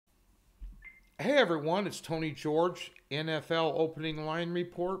Hey everyone, it's Tony George, NFL opening line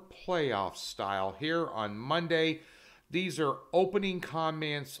report, playoff style here on Monday. These are opening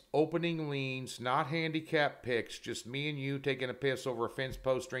comments, opening leans, not handicap picks, just me and you taking a piss over a fence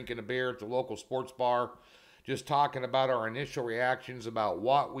post, drinking a beer at the local sports bar, just talking about our initial reactions about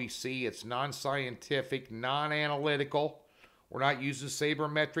what we see. It's non-scientific, non-analytical. We're not using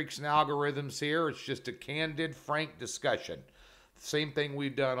sabermetrics and algorithms here. It's just a candid, frank discussion. Same thing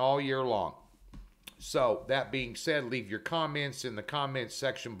we've done all year long. So, that being said, leave your comments in the comments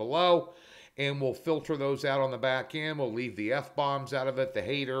section below, and we'll filter those out on the back end. We'll leave the F-bombs out of it, the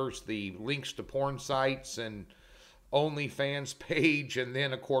haters, the links to porn sites and OnlyFans page, and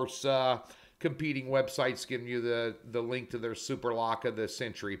then, of course, competing websites giving you the link to their Super Lock of the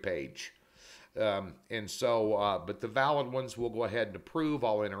Century page. But the valid ones we'll go ahead and approve.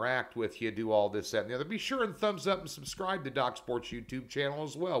 I'll interact with you, do all this, that, and the other. Be sure and thumbs up and subscribe to Doc Sports YouTube channel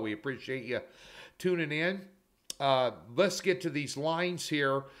as well. We appreciate you tuning in. Let's get to these lines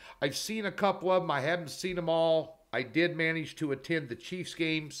here. I've seen a couple of them. I haven't seen them all. I did manage to attend the Chiefs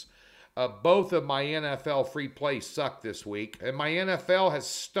games. Both of my NFL free plays sucked this week, and my NFL has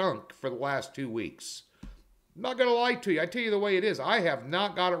stunk for the last 2 weeks. I'm not going to lie to you. I tell you the way it is. I have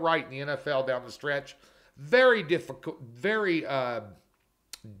not got it right in the NFL down the stretch. Very difficult, very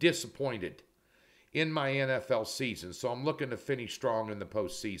disappointed in my NFL season. So I'm looking to finish strong in the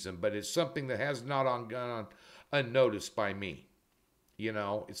postseason. But it's something that has not gone unnoticed by me. You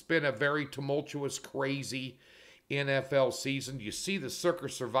know, it's been a very tumultuous, crazy NFL season. You see the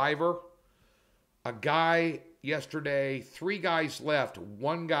Circus Survivor. A guy yesterday, 3 guys left,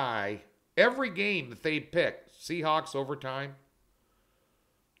 1 guy. Every game that they picked, Seahawks overtime,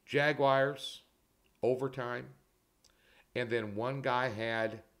 Jaguars overtime, and then 1 guy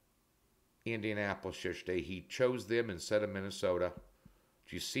had Indianapolis yesterday. He chose them instead of Minnesota.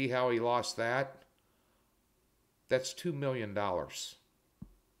 Do you see how he lost that? That's $2 million.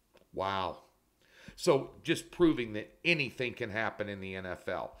 Wow. So just proving that anything can happen in the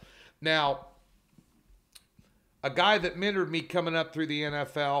NFL. Now, a guy that mentored me coming up through the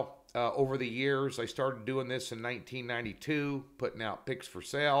NFL over the years, I started doing this in 1992, putting out picks for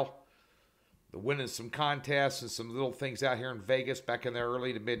sale, winning some contests and some little things out here in Vegas back in the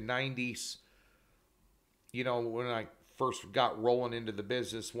early to mid-90s. You know, when I first got rolling into the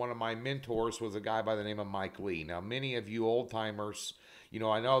business, one of my mentors was a guy by the name of Mike Lee. Now, many of you old-timers, you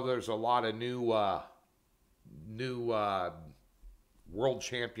know, I know there's a lot of new world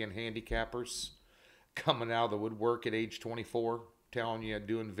champion handicappers coming out of the woodwork at age 24, telling you,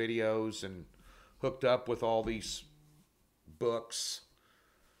 doing videos and hooked up with all these books,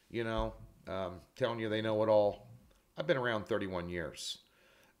 you know, telling you they know it all. I've been around 31 years.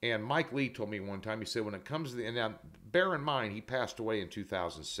 And Mike Lee told me one time, he said, when it comes to and now bear in mind, he passed away in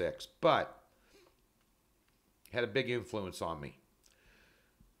 2006, but had a big influence on me.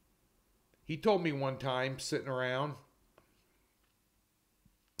 He told me one time, sitting around,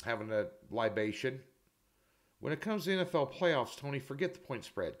 having a libation, when it comes to NFL playoffs, Tony, forget the point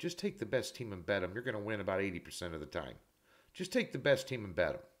spread. Just take the best team and bet them. You're going to win about 80% of the time. Just take the best team and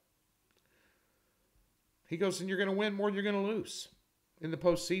bet them. He goes, and you're going to win more than you're going to lose in the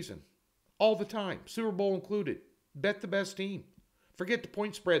postseason. All the time. Super Bowl included. Bet the best team. Forget the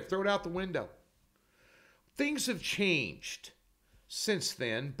point spread. Throw it out the window. Things have changed since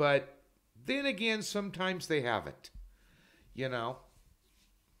then, but then again, sometimes they haven't. You know?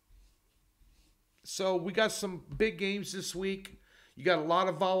 So we got some big games this week. You got a lot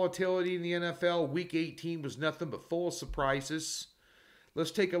of volatility in the NFL. Week 18 was nothing but full of surprises.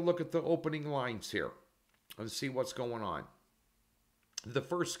 Let's take a look at the opening lines here and see what's going on. The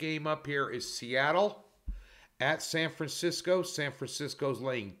first game up here is Seattle at San Francisco. San Francisco's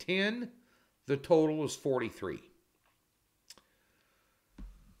laying 10. The total is 43.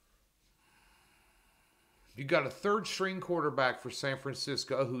 You got a third-string quarterback for San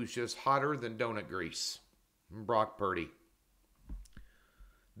Francisco who's just hotter than donut grease. Brock Purdy.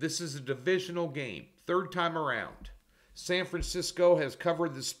 This is a divisional game. Third time around. San Francisco has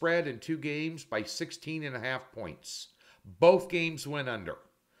covered the spread in 2 games by 16.5 points. Both games went under.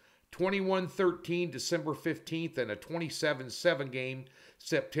 21-13 December 15th and a 27-7 game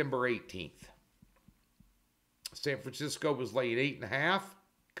September 18th. San Francisco was laid 8.5,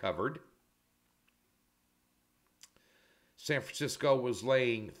 covered. San Francisco was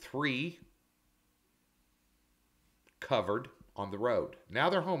laying 3, covered on the road.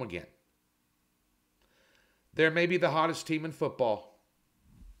 Now they're home again. They're maybe the hottest team in football.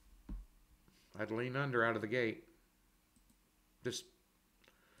 I'd lean under out of the gate. Just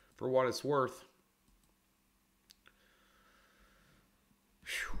for what it's worth.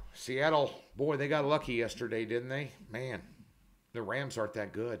 Seattle, boy, they got lucky yesterday, didn't they? Man, the Rams aren't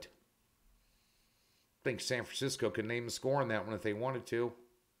that good. I think San Francisco could name the score on that one if they wanted to.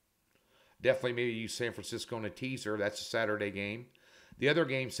 Definitely maybe use San Francisco in a teaser. That's a Saturday game. The other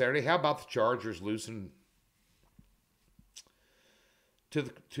game Saturday, how about the Chargers losing to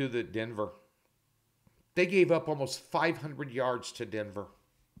the Denver? They gave up almost 500 yards to Denver.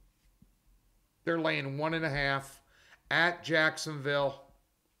 They're laying 1.5 at Jacksonville.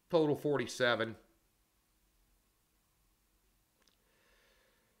 Total 47.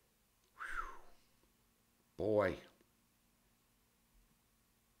 Whew. Boy.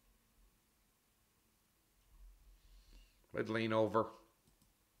 I'd lean over.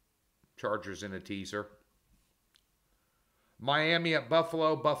 Chargers in a teaser. Miami at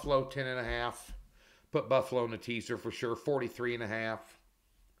Buffalo. Buffalo 10.5. Put Buffalo in a teaser for sure. 43.5.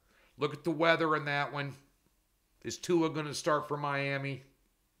 Look at the weather in that one. Is Tua going to start for Miami?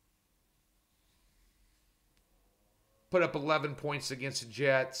 Put up 11 points against the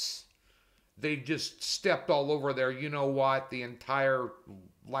Jets. They just stepped all over there. You know what? The entire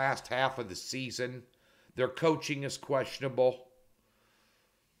last half of the season. Their coaching is questionable.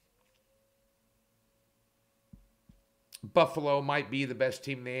 Buffalo might be the best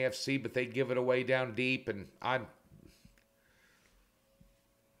team in the AFC, but they give it away down deep, and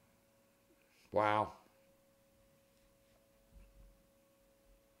wow.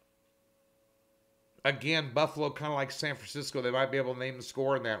 Again, Buffalo kind of like San Francisco. They might be able to name the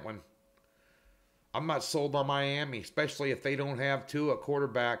score in that one. I'm not sold on Miami, especially if they don't have Tua at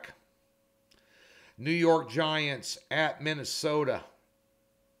quarterback. New York Giants at Minnesota.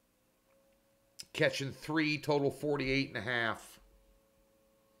 Catching 3, total 48.5.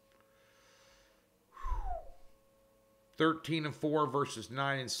 13-4 versus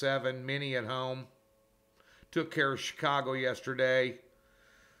 9-7. Mini at home. Took care of Chicago yesterday.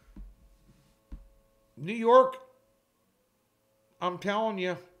 New York, I'm telling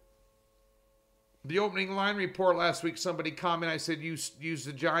you. The opening line report last week, somebody commented, I said, use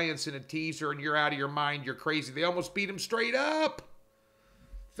the Giants in a teaser and you're out of your mind. You're crazy. They almost beat them straight up.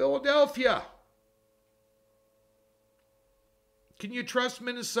 Philadelphia. Can you trust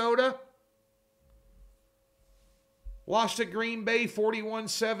Minnesota? Lost to Green Bay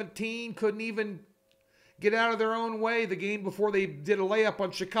 41-17. Couldn't even get out of their own way the game before they did a layup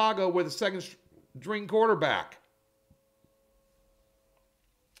on Chicago with a second-string quarterback.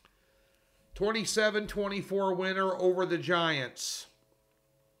 27-24 winner over the Giants.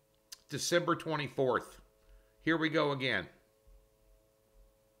 December 24th. Here we go again.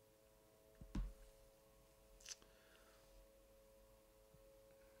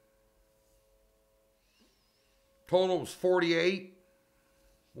 Total was 48.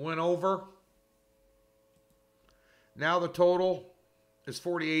 Went over. Now the total is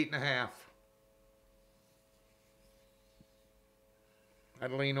 48.5.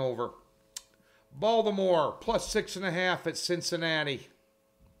 I'd lean over. Baltimore plus 6.5 at Cincinnati.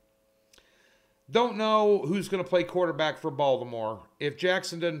 Don't know who's going to play quarterback for Baltimore. If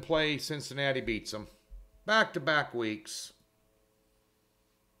Jackson doesn't play, Cincinnati beats them. Back-to-back weeks.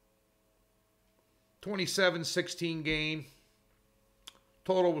 27-16 game.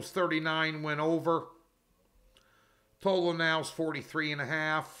 Total was 39, went over. Total now is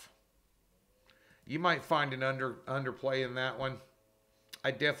 43.5. You might find an underplay in that one.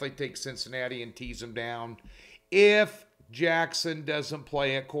 I definitely take Cincinnati and tease them down if Jackson doesn't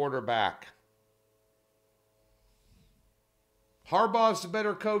play at quarterback. Harbaugh's the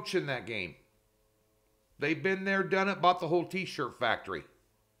better coach in that game. They've been there, done it, bought the whole t-shirt factory.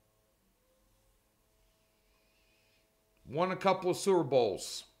 Won a couple of Super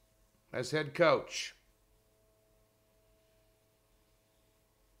Bowls as head coach.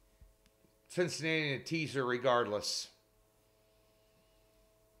 Cincinnati in a teaser regardless.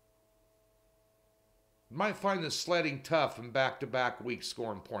 Might find the sledding tough in back-to-back weeks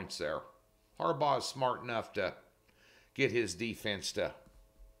scoring points there. Harbaugh is smart enough to get his defense to.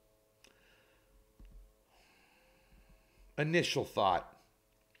 Initial thought.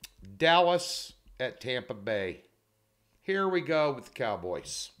 Dallas at Tampa Bay. Here we go with the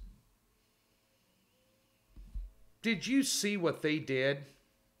Cowboys. Did you see what they did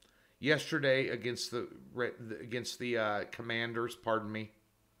yesterday against the Commanders? Pardon me.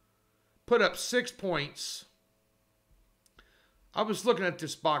 Put up 6 points. I was looking at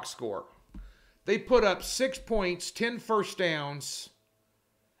this box score. They put up 6 points, 10 first downs,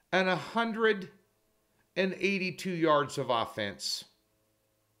 and 182 yards of offense.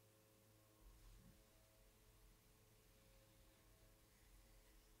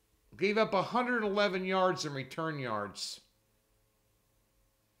 Gave up 111 yards in return yards.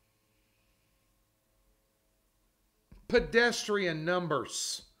 Pedestrian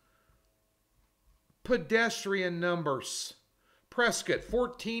numbers. Pedestrian numbers. Prescott,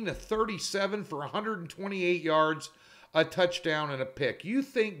 14 to 37 for 128 yards, a touchdown and a pick. You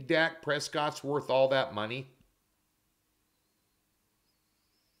think Dak Prescott's worth all that money?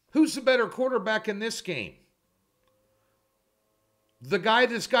 Who's the better quarterback in this game? The guy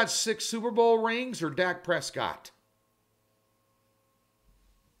that's got 6 Super Bowl rings or Dak Prescott?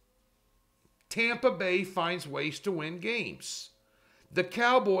 Tampa Bay finds ways to win games. The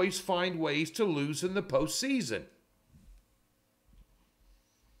Cowboys find ways to lose in the postseason.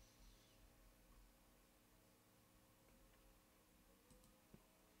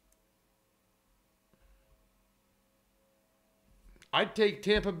 I'd take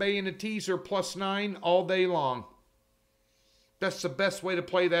Tampa Bay in a teaser +9 all day long. That's the best way to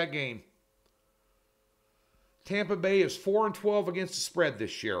play that game. Tampa Bay is 4-12 against the spread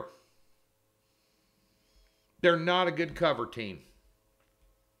this year. They're not a good cover team.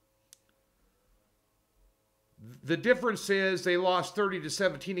 The difference is they lost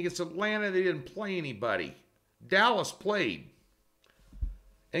 30-17 against Atlanta. They didn't play anybody. Dallas played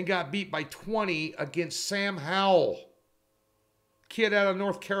and got beat by 20 against Sam Howell, kid out of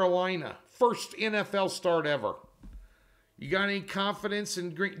North Carolina. First NFL start ever. You got any confidence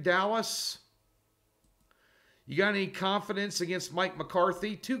in Dallas? You got any confidence against Mike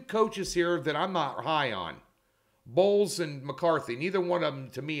McCarthy? 2 coaches here that I'm not high on. Bowles and McCarthy. Neither one of them,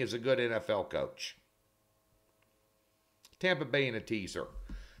 to me, is a good NFL coach. Tampa Bay in a teaser.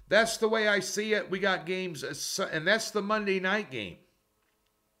 That's the way I see it. We got games, and that's the Monday night game.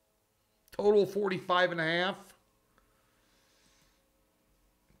 Total 45.5.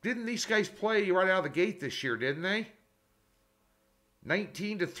 Didn't these guys play right out of the gate this year, didn't they?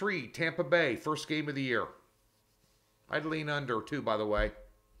 19-3, Tampa Bay, first game of the year. I'd lean under, too, by the way.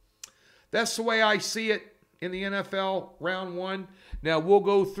 That's the way I see it in the NFL, round 1. Now, we'll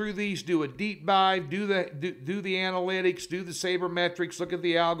go through these, do a deep dive, do the analytics, do the sabermetrics, look at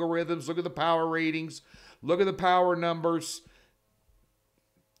the algorithms, look at the power ratings, look at the power numbers.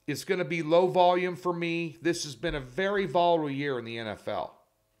 It's going to be low volume for me. This has been a very volatile year in the NFL.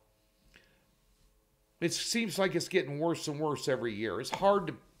 It seems like it's getting worse and worse every year. It's hard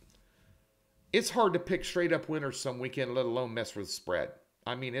to pick straight up winners some weekend, let alone mess with the spread.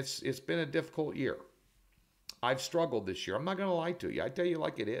 I mean, it's been a difficult year. I've struggled this year. I'm not going to lie to you. I tell you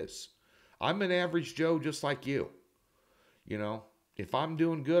like it is. I'm an average Joe just like you. You know, if I'm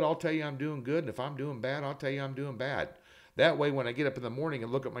doing good, I'll tell you I'm doing good. And if I'm doing bad, I'll tell you I'm doing bad. That way, when I get up in the morning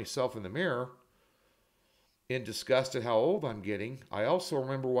and look at myself in the mirror in disgust at how old I'm getting, I also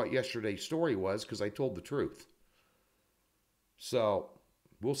remember what yesterday's story was because I told the truth. So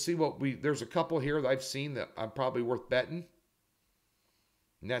we'll see there's a couple here that I've seen that I'm probably worth betting.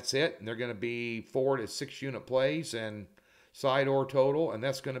 And that's it. And they're going to be 4 to 6 unit plays and side or total. And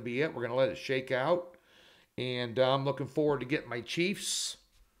that's going to be it. We're going to let it shake out. And I'm looking forward to getting my Chiefs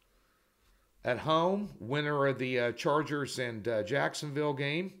at home. Winner of the Chargers and Jacksonville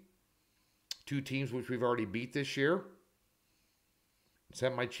game. 2 teams which we've already beat this year. Let's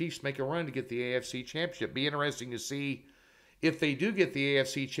have my Chiefs make a run to get the AFC Championship. Be interesting to see if they do get the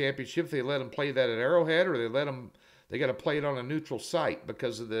AFC Championship, if they let them play that at Arrowhead or they got to play it on a neutral site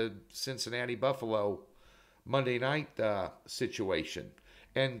because of the Cincinnati-Buffalo Monday night situation.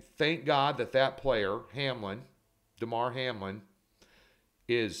 And thank God that player, Damar Hamlin,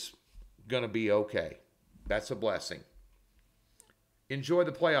 is going to be okay. That's a blessing. Enjoy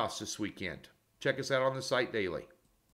the playoffs this weekend. Check us out on the site daily.